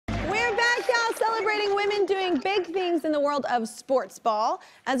celebrating women doing big things in the world of sports ball.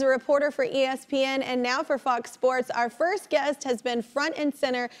 As a reporter for ESPN and now for Fox Sports, our first guest has been front and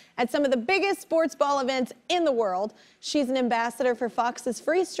center at some of the biggest sports ball events in the world. She's an ambassador for Fox's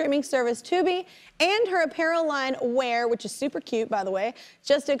free streaming service Tubi, and her apparel line Wear, which is super cute, by the way,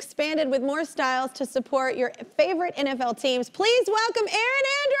 just expanded with more styles to support your favorite NFL teams. Please welcome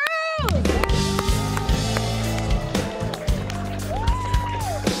Erin Andrews!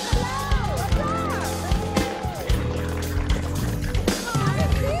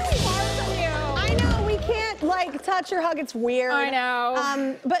 Touch or hug, it's weird. I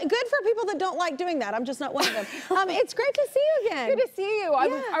know. But good for people that don't like doing that. I'm just not one of them. It's great to see you again. Good to see you.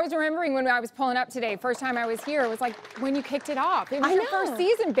 Yeah. I was remembering when I was pulling up today, first time I was here, it was like when you kicked it off. It was your first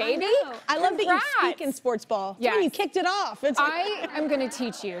season, baby. I love that you speak in sports ball. Yes. When you kicked it off. It's I am going to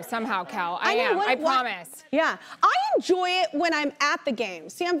teach you somehow, Kel. I promise. Yeah. I enjoy it when I'm at the game.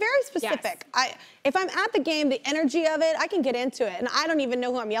 See, I'm very specific. Yes. If I'm at the game, the energy of it, I can get into it. And I don't even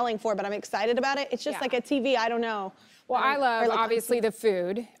know who I'm yelling for, but I'm excited about it. It's just like a TV, I don't know. Well, I love, obviously, the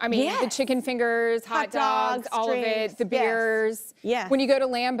food. I mean, the chicken fingers, hot dogs, all drinks, of it, the beers. Yes. When you go to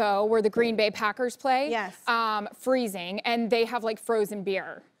Lambeau, where the Green Bay Packers play, freezing, and they have, like, frozen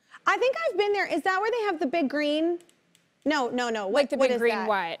beer. I think I've been there. Is that where they have the big green? No. Like the big green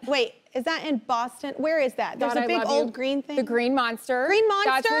what? Wait, is that in Boston? Where is that? There's a big old green thing. The Green Monster. Green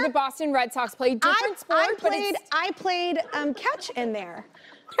Monster? That's where the Boston Red Sox play. Different sport, I played catch in there.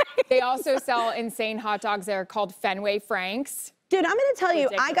 They also sell insane hot dogs there called Fenway Franks. Dude, I'm gonna tell you,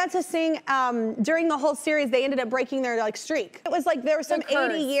 I got to sing during the whole series. They ended up breaking their streak. It was like there was some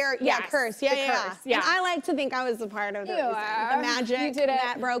 80-year curse. Yeah. And I like to think I was a part of the magic you did it.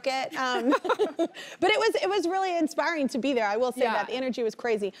 that broke it. But it was really inspiring to be there. I will say that the energy was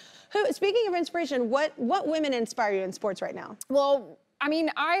crazy. Speaking of inspiration, what women inspire you in sports right now? Well, I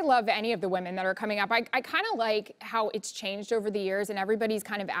mean, I love any of the women that are coming up. I kind of like how it's changed over the years, and everybody's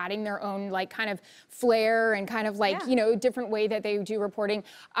kind of adding their own, like, kind of flair and kind of like, you know, different way that they do reporting.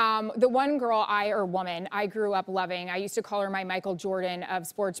 The one girl woman I grew up loving, I used to call her my Michael Jordan of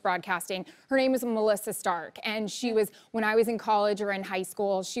sports broadcasting. Her name was Melissa Stark, and she was, when I was in college or in high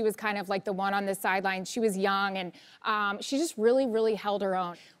school, she was kind of like the one on the sideline. She was young, and she just really, really held her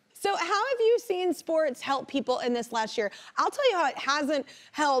own. So how have you seen sports help people in this last year? I'll tell you how it hasn't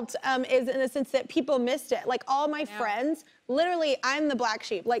helped is in the sense that people missed it. Like all my friends, literally, I'm the black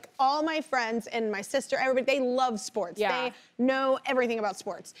sheep. Like all my friends and my sister, everybody, they love sports. They know everything about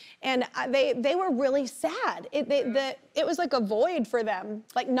sports. And they were really sad. It was like a void for them,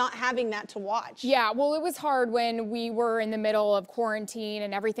 like not having that to watch. Yeah, well, it was hard when we were in the middle of quarantine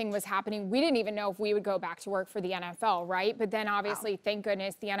and everything was happening. We didn't even know if we would go back to work for the NFL, right? But then obviously, thank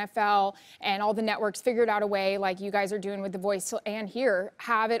goodness, the NFL and all the networks figured out a way, like you guys are doing with The Voice and here,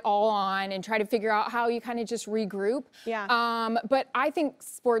 have it all on and try to figure out how you kind of just regroup. But I think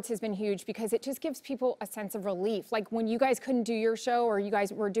sports has been huge because it just gives people a sense of relief. Like when you guys couldn't do your show or you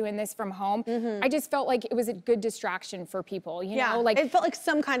guys were doing this from home, I just felt like it was a good distraction for people, you know? Like it felt like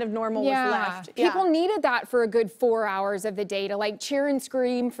some kind of normal was left. People needed that for a good 4 hours of the day to like cheer and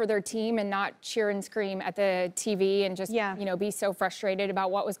scream for their team and not cheer and scream at the TV and just, you know, be so frustrated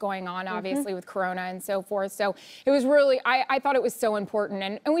about what was going on, obviously, with Corona and so forth. So it was really, I thought it was so important.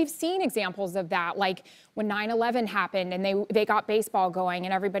 And we've seen examples of that, like when 9/11 happened and they got baseball going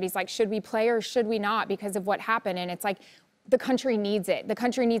and everybody's like, should we play or should we not because of what happened? And it's like, the country needs it. The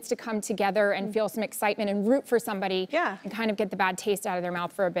country needs to come together and feel some excitement and root for somebody and kind of get the bad taste out of their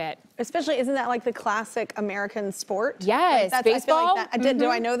mouth for a bit. Especially, isn't that like the classic American sport? Yes, like baseball. I feel like do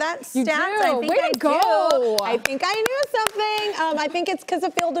I know that stats? You do. I think Way to go. I think I knew something. I think it's because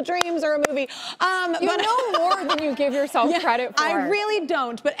of Field of Dreams or a movie. You know more than you give yourself credit for. I really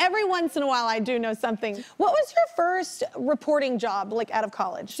don't, but every once in a while I do know something. What was your first reporting job, like out of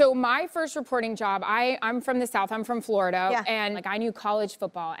college? So my first reporting job, I'm from the South, I'm from Florida, and like I knew college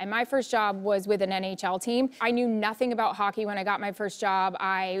football, and my first job was with an NHL team. I knew nothing about hockey when I got my first job.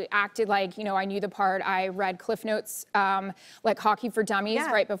 I acted like, you know, I knew the part. I read Cliff Notes, like Hockey for Dummies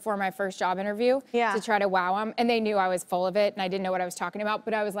right before my first job interview to try to wow them, and they knew I was full of it, and I didn't know what I was talking about,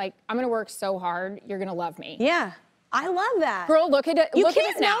 but I was like, I'm gonna work so hard, you're gonna love me. Yeah. I love that. Girl, look at it. You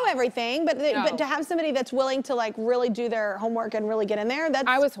can't know everything, but to have somebody that's willing to like really do their homework and really get in there, that's...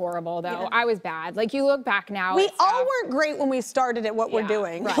 I was horrible though. I was bad. Like you look back now. We all weren't great when we started at what we're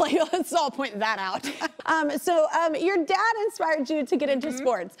doing. Right. Like, let's all point that out. So your dad inspired you to get into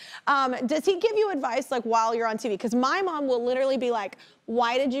sports. Does he give you advice like while you're on TV? Because my mom will literally be like,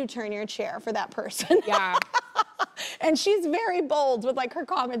 why did you turn your chair for that person? Yeah. And she's very bold with like her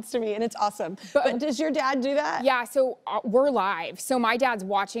comments to me, and it's awesome. But does your dad do that? Yeah, so we're live. So my dad's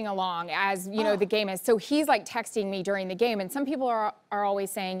watching along as, you know, the game is. So he's like texting me during the game, and some people are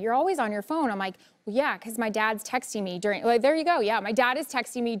always saying, you're always on your phone. I'm like, well, yeah, because my dad's texting me during, like, there you go. Yeah, my dad is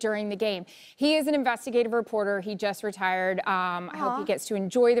texting me during the game. He is an investigative reporter. He just retired. I hope he gets to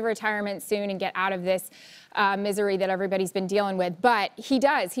enjoy the retirement soon and get out of this misery that everybody's been dealing with. But he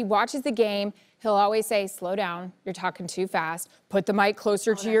does. He watches the game. He'll always say, slow down, you're talking too fast, put the mic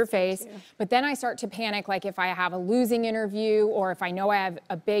closer to your face. But then I start to panic, like if I have a losing interview or if I know I have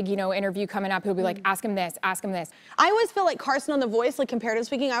a big, you know, interview coming up, he'll be like, ask him this, ask him this. I always feel like Carson on The Voice, like comparative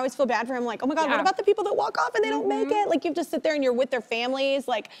speaking, I always feel bad for him. Like, oh my God, what about the people that walk off and they don't make it? Like you have to sit there and you're with their families,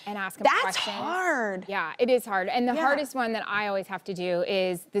 like, and ask them that's questions. hard. Yeah, it is hard. And the hardest one that I always have to do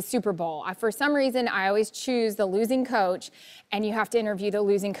is the Super Bowl. For some reason, I always choose the losing coach, and you have to interview the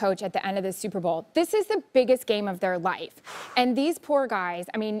losing coach at the end of the Super Bowl. This is the biggest game of their life. And these poor guys,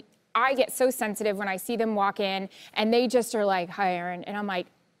 I mean, I get so sensitive when I see them walk in and they just are like, hi, Erin. And I'm like,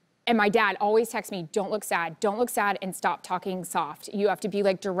 and my dad always texts me, don't look sad, and stop talking soft. You have to be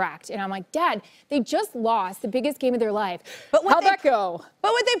like direct. And I'm like, Dad, they just lost the biggest game of their life. But how'd that go?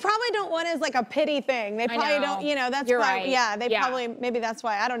 But what they probably don't want is like a pity thing. They probably don't, you know, that's probably, probably, maybe that's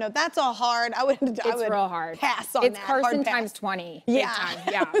why, I don't know. That's all hard. I would real hard. Pass on it's that. Carson times 20. Yeah.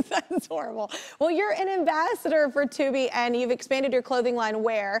 Yeah. That's horrible. Well, you're an ambassador for Tubi and you've expanded your clothing line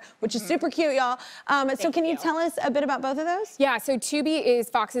Wear, which is super cute, y'all. So can you tell us a bit about both of those? Yeah, so Tubi is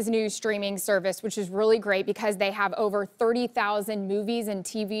Fox's new streaming service, which is really great because they have over 30,000 movies and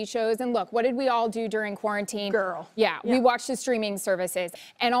TV shows. And look, what did we all do during quarantine? Girl. Yeah, we watched the streaming services.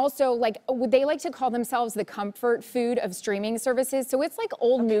 And also, like, they like to call themselves the comfort food of streaming services. So it's like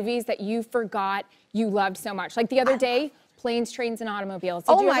old movies that you forgot you loved so much. Like the other day, Planes, Trains, and Automobiles.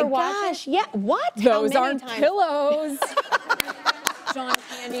 Did you ever watch it? Yeah, what? Those aren't pillows. John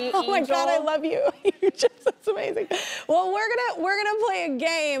Candy, oh my God, I love you. That's amazing. Well, we're gonna play a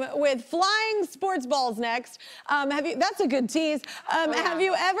game with flying sports balls next. That's a good tease. Have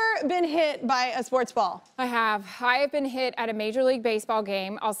you ever been hit by a sports ball? I have. I have been hit at a Major League Baseball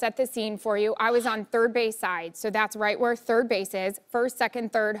game. I'll set the scene for you. I was on third base side, so that's right where third base is. First,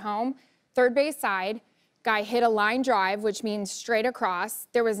 second, third home. Third base side. Guy hit a line drive, which means straight across.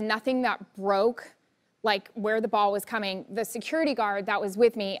 There was nothing that broke, like where the ball was coming. The security guard that was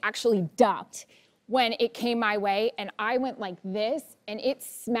with me actually ducked when it came my way, and I went like this, and it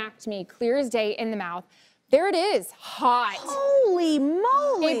smacked me clear as day in the mouth. There it is, hot. Holy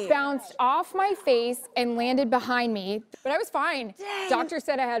moly. It bounced off my face and landed behind me, but I was fine. Dang. Doctor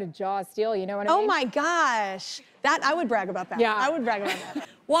said I had a jaw of steel, you know what I mean? Oh my gosh. I would brag about that. Yeah. I would brag about that.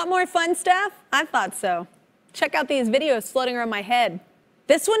 Want more fun stuff? I thought so. Check out these videos floating around my head.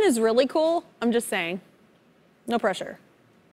 This one is really cool. I'm just saying. No pressure.